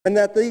And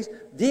that these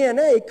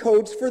DNA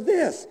codes for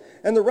this.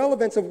 And the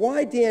relevance of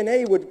why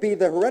DNA would be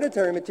the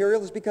hereditary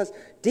material is because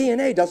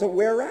DNA doesn't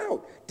wear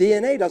out.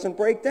 DNA doesn't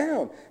break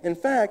down. In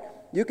fact,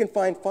 you can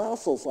find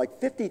fossils, like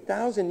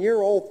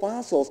 50,000-year-old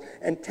fossils,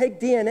 and take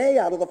DNA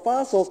out of the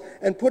fossils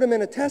and put them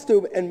in a test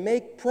tube and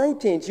make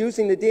proteins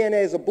using the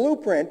DNA as a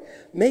blueprint,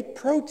 make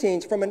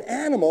proteins from an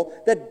animal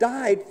that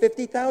died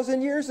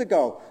 50,000 years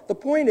ago. The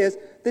point is,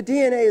 the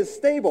DNA is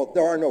stable.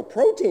 There are no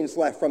proteins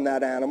left from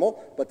that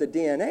animal, but the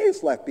DNA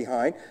is left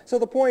behind. So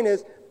the point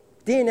is,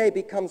 DNA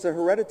becomes a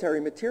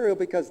hereditary material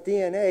because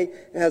DNA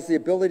has the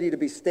ability to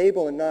be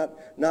stable and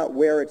not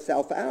wear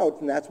itself out,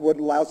 and that's what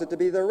allows it to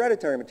be the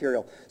hereditary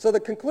material. So the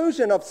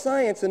conclusion of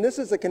science, and this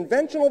is a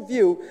conventional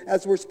view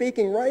as we're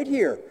speaking right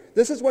here,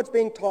 this is what's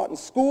being taught in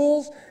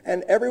schools,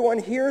 and everyone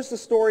hears the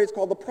story. It's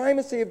called the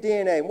primacy of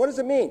DNA. And what does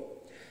it mean?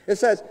 It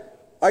says,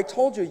 I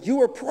told you, you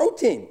are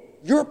protein.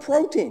 You're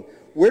protein.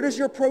 Where does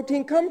your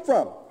protein come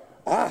from?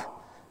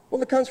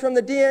 Well, it comes from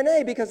the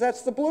DNA because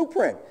that's the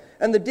blueprint.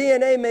 And the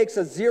DNA makes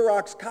a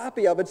Xerox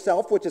copy of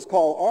itself, which is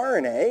called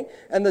RNA,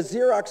 and the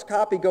Xerox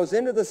copy goes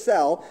into the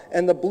cell,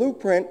 and the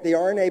blueprint, the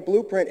RNA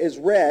blueprint, is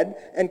read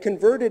and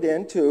converted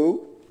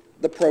into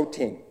the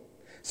protein.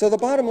 So the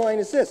bottom line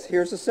is this.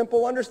 Here's a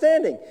simple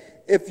understanding.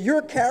 If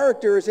your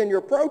character is in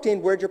your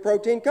protein, where'd your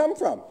protein come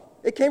from?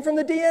 It came from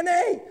the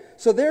DNA.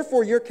 So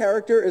therefore, your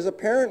character is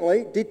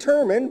apparently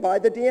determined by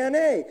the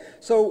DNA.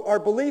 So our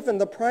belief in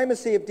the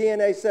primacy of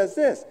DNA says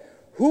this.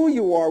 Who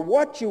you are,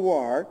 what you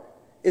are,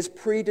 is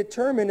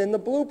predetermined in the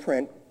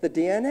blueprint, the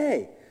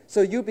DNA.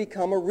 So you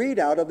become a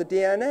readout of the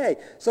DNA.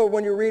 So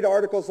when you read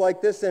articles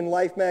like this in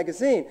Life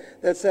magazine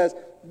that says,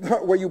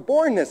 were you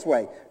born this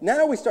way?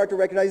 Now we start to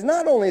recognize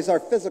not only is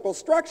our physical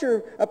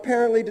structure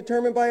apparently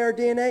determined by our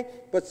DNA,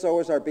 but so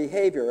is our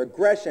behavior,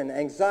 aggression,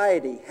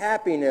 anxiety,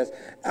 happiness,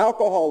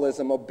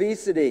 alcoholism,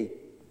 obesity.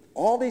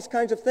 All these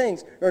kinds of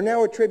things are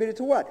now attributed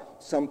to what?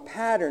 Some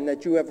pattern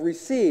that you have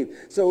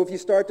received. So if you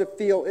start to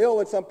feel ill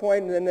at some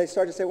point, and then they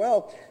start to say,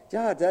 well,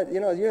 yeah,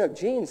 you have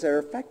genes that are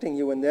affecting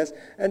you in this.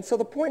 And so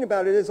the point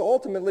about it is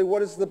ultimately,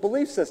 what is the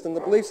belief system?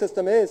 The belief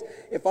system is,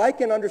 if I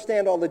can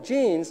understand all the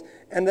genes,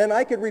 and then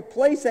I could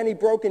replace any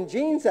broken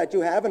genes that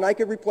you have, and I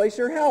could replace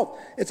your health.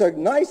 It's a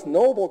nice,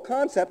 noble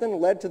concept, and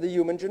led to the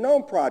Human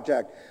Genome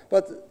Project.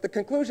 But the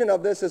conclusion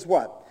of this is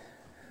what?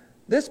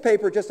 This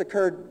paper just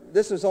occurred,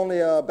 this was only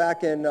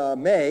back in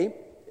May,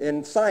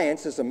 in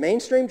Science. It's a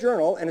mainstream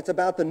journal, and it's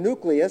about the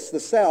nucleus, the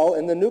cell,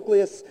 and the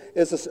nucleus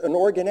is an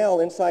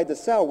organelle inside the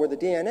cell where the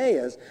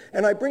DNA is.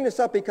 And I bring this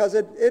up because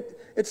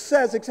it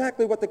says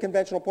exactly what the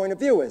conventional point of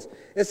view is.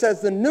 It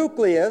says the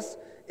nucleus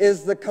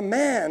is the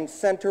command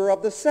center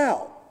of the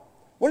cell.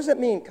 What does it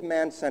mean,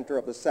 command center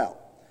of the cell?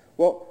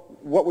 Well,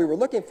 what we were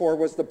looking for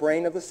was the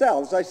brain of the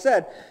cell. As I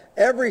said,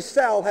 every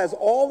cell has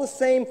all the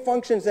same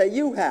functions that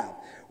you have.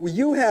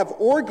 You have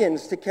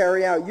organs to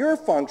carry out your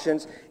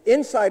functions.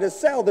 Inside a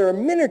cell, there are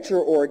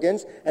miniature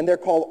organs, and they're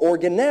called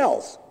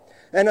organelles.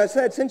 And I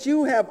said, since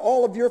you have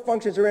all of your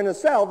functions are in a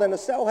cell, then a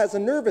cell has a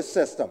nervous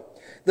system.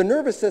 The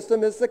nervous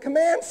system is the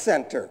command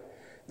center.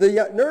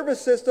 The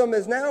nervous system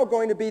is now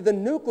going to be the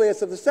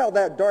nucleus of the cell,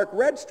 that dark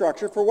red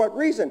structure. For what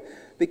reason?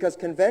 Because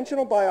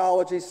conventional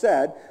biology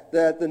said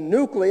that the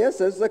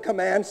nucleus is the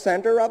command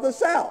center of the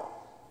cell.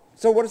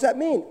 So what does that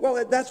mean?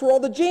 Well, that's where all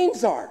the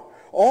genes are.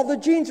 All the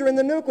genes are in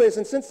the nucleus,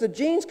 and since the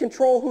genes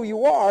control who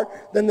you are,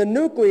 then the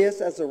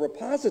nucleus, as a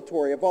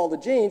repository of all the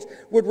genes,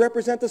 would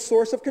represent the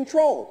source of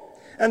control.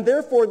 And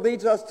therefore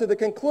leads us to the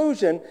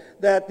conclusion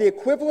that the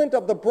equivalent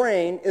of the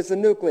brain is the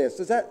nucleus.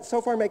 Does that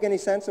so far make any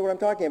sense of what I'm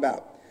talking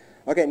about?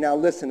 Okay, now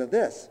listen to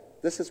this.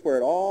 This is where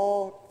it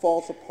all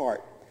falls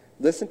apart.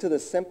 Listen to the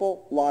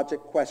simple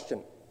logic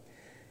question.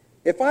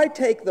 If I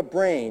take the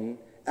brain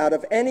out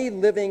of any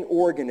living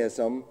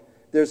organism,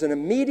 there's an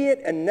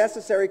immediate and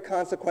necessary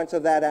consequence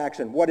of that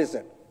action. What is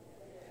it?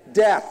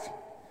 Death.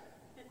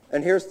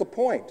 And here's the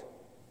point.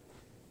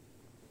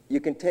 You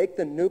can take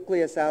the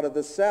nucleus out of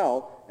the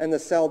cell, and the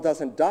cell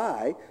doesn't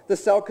die. The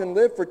cell can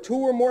live for 2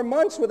 or more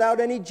months without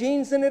any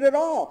genes in it at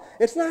all.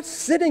 It's not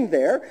sitting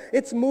there.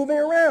 It's moving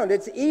around.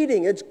 It's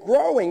eating. It's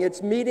growing.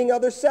 It's meeting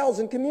other cells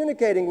and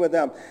communicating with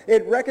them.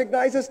 It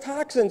recognizes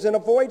toxins and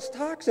avoids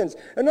toxins.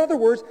 In other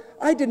words,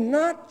 I did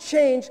not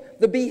change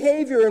the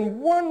behavior in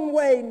one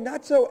way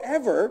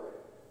whatsoever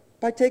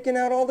by taking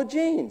out all the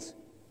genes.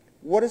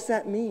 What does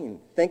that mean?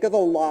 Think of the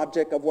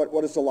logic of what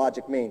does the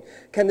logic mean?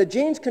 Can the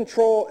genes can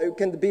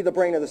be the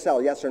brain of the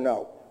cell, yes or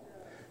no?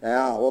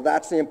 Ah, well,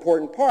 that's the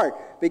important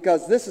part,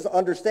 because this is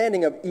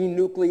understanding of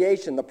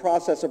enucleation. The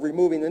process of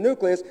removing the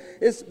nucleus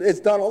is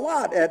done a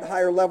lot at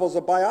higher levels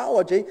of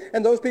biology,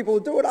 and those people who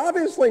do it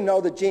obviously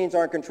know the genes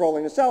aren't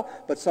controlling the cell,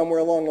 but somewhere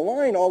along the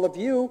line, all of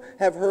you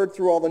have heard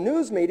through all the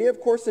news media, of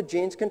course, the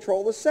genes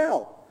control the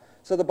cell.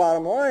 So the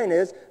bottom line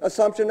is,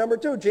 assumption number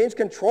 2, genes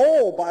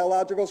control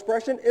biological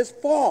expression is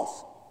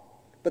false.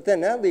 But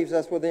then that leaves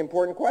us with the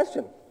important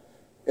question.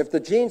 If the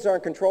genes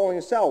aren't controlling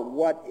the cell,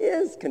 what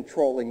is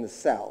controlling the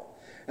cell?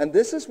 And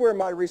this is where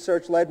my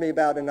research led me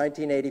about in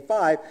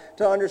 1985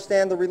 to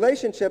understand the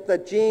relationship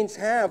that genes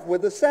have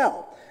with the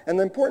cell. And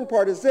the important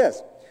part is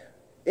this.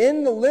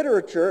 in the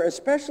literature,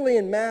 especially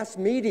in mass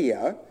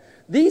media,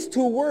 these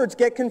two words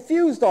get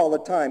confused all the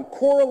time,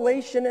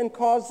 correlation and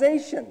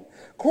causation.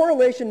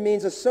 Correlation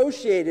means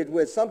associated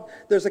with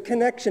there's a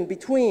connection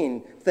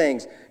between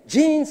things.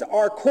 Genes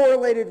are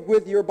correlated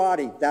with your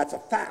body. That's a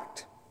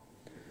fact.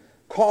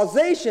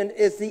 Causation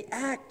is the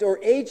act or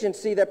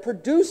agency that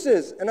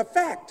produces an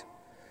effect.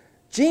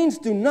 Genes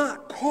do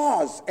not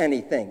cause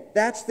anything.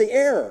 That's the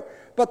error.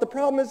 But the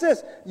problem is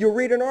this. You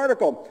read an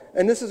article,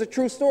 and this is a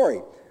true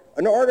story.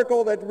 An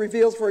article that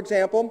reveals, for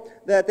example,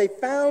 that they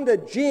found a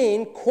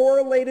gene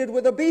correlated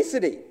with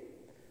obesity.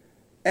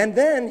 And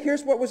then,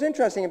 here's what was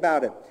interesting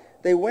about it.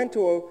 They went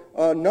to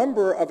a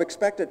number of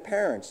expectant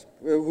parents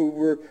who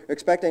were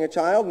expecting a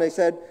child, and they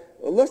said,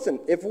 listen,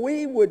 if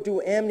we would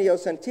do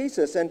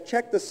amniocentesis and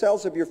check the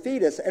cells of your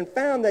fetus and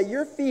found that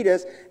your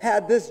fetus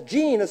had this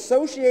gene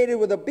associated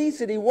with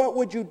obesity, what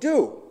would you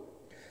do?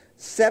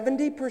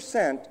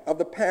 70% of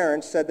the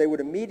parents said they would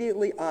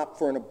immediately opt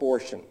for an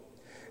abortion.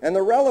 And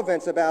the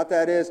relevance about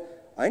that is,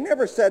 I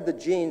never said the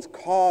genes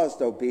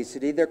caused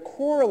obesity. They're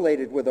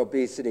correlated with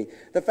obesity.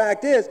 The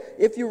fact is,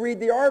 if you read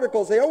the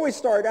articles, they always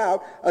start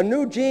out, a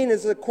new gene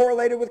is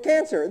correlated with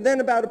cancer. And then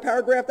about a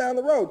paragraph down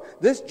the road,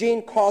 this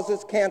gene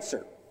causes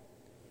cancer.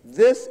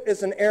 This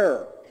is an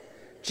error.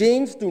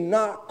 Genes do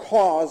not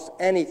cause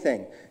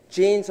anything.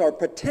 Genes are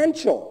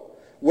potential.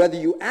 Whether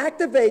you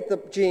activate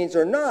the genes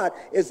or not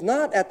is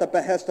not at the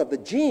behest of the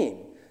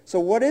gene. So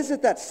what is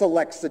it that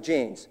selects the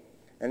genes?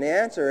 And the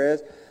answer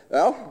is,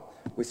 well,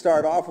 we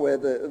start off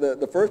with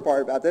the first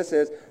part about this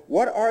is,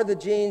 what are the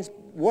genes,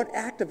 what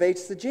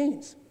activates the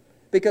genes?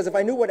 Because if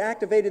I knew what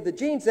activated the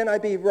genes, then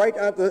I'd be right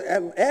at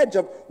the edge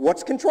of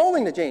what's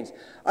controlling the genes.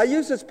 I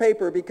use this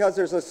paper because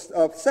there's a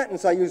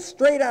sentence I use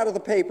straight out of the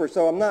paper,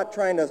 so I'm not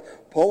trying to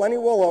pull any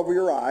wool over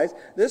your eyes.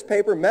 This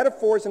paper,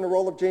 Metaphors in the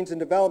Role of Genes in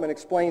Development,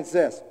 explains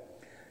this.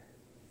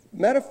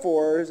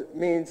 Metaphors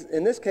means,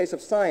 in this case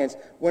of science,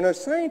 when a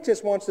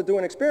scientist wants to do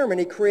an experiment,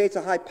 he creates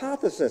a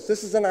hypothesis.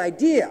 This is an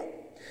idea.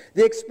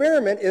 The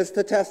experiment is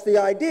to test the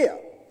idea.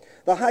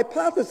 The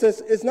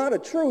hypothesis is not a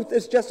truth,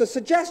 it's just a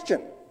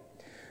suggestion.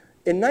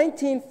 In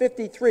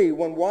 1953,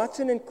 when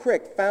Watson and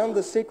Crick found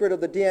the secret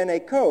of the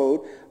DNA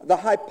code, the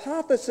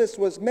hypothesis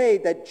was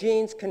made that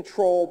genes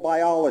control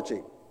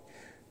biology.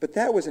 But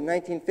that was in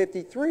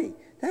 1953.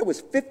 That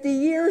was 50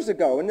 years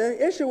ago. And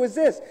the issue is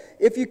this.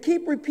 If you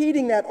keep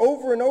repeating that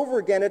over and over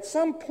again, at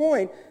some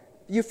point,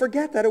 you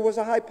forget that it was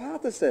a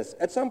hypothesis.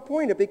 At some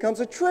point, it becomes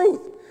a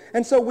truth.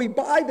 And so we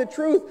buy the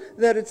truth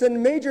that it's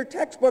in major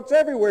textbooks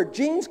everywhere.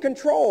 Genes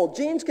control,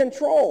 genes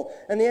control.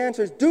 And the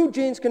answer is, do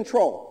genes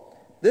control?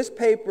 This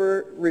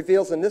paper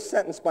reveals in this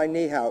sentence by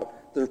Niehaut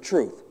the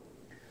truth.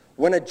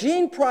 When a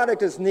gene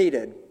product is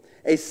needed,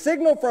 a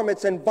signal from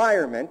its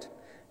environment,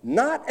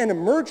 not an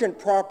emergent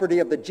property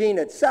of the gene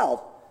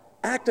itself,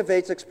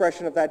 activates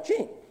expression of that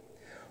gene.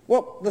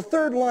 Well, the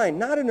third line,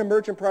 not an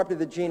emergent property of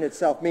the gene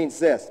itself, means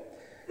this.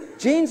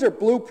 Genes are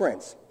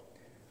blueprints.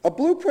 A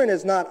blueprint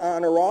is not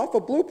on or off. A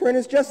blueprint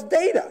is just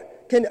data.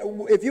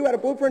 If you had a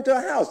blueprint to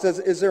a house,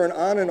 is there an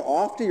on and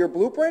off to your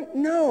blueprint?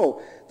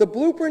 No. The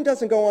blueprint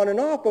doesn't go on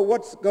and off, but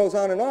what goes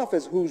on and off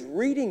is who's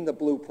reading the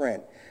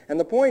blueprint. And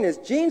the point is,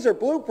 genes are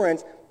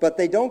blueprints, but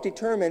they don't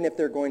determine if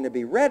they're going to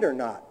be read or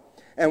not.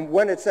 And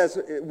when it says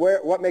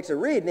what makes it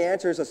read, the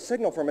answer is a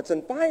signal from its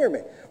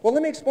environment. Well,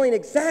 let me explain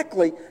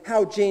exactly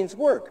how genes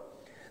work.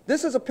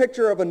 This is a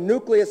picture of a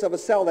nucleus of a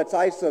cell that's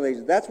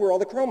isolated. That's where all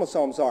the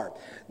chromosomes are.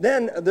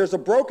 Then there's a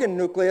broken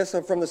nucleus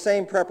from the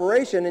same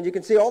preparation, and you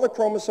can see all the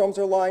chromosomes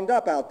are lined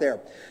up out there.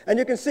 And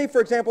you can see,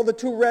 for example, the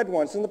two red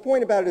ones. And the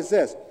point about it is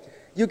this.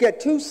 You get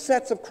two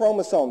sets of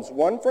chromosomes,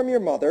 one from your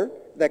mother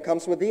that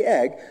comes with the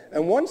egg,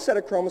 and one set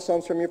of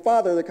chromosomes from your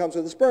father that comes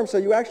with the sperm. So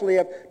you actually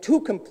have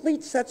two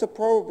complete sets of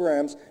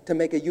programs to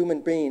make a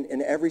human being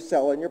in every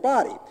cell in your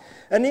body.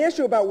 And the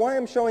issue about why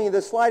I'm showing you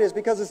this slide is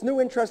because it's a new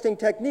interesting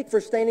technique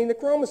for staining the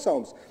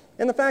chromosomes.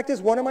 And the fact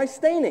is, what am I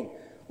staining?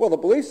 Well, the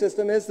belief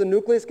system is the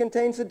nucleus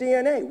contains the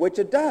DNA, which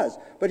it does.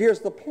 But here's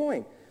the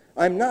point.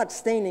 I'm not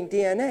staining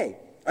DNA.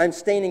 I'm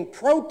staining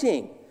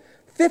protein.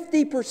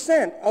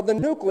 50% of the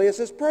nucleus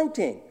is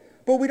protein.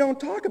 But we don't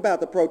talk about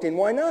the protein.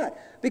 Why not?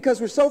 Because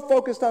we're so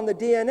focused on the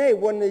DNA.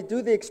 When they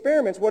do the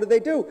experiments, what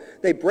do?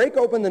 They break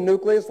open the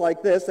nucleus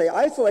like this. They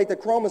isolate the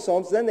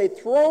chromosomes. Then they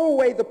throw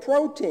away the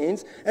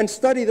proteins and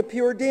study the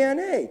pure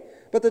DNA.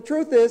 But the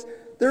truth is,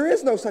 there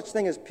is no such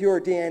thing as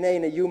pure DNA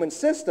in a human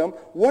system.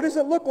 What does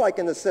it look like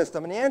in the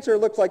system? And the answer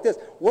looks like this.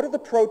 What are the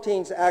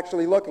proteins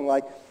actually looking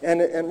like?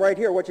 And right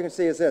here, what you can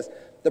see is this.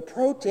 The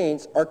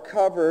proteins are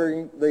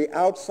covering the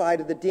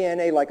outside of the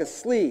DNA like a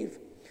sleeve.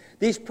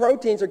 These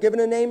proteins are given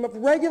a name of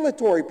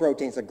regulatory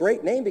proteins, a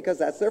great name because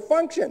that's their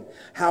function.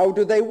 How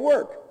do they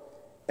work?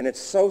 And it's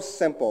so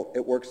simple.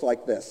 It works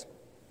like this.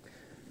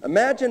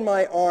 Imagine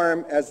my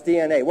arm as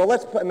DNA. Well,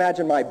 let's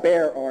imagine my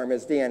bare arm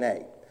as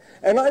DNA.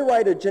 And I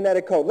write a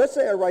genetic code. Let's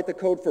say I write the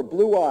code for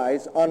blue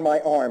eyes on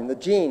my arm, the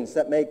genes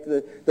that make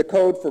the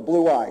code for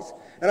blue eyes.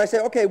 And I say,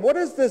 okay, what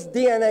does this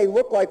DNA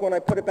look like when I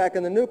put it back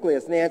in the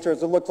nucleus? And the answer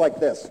is it looks like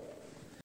this.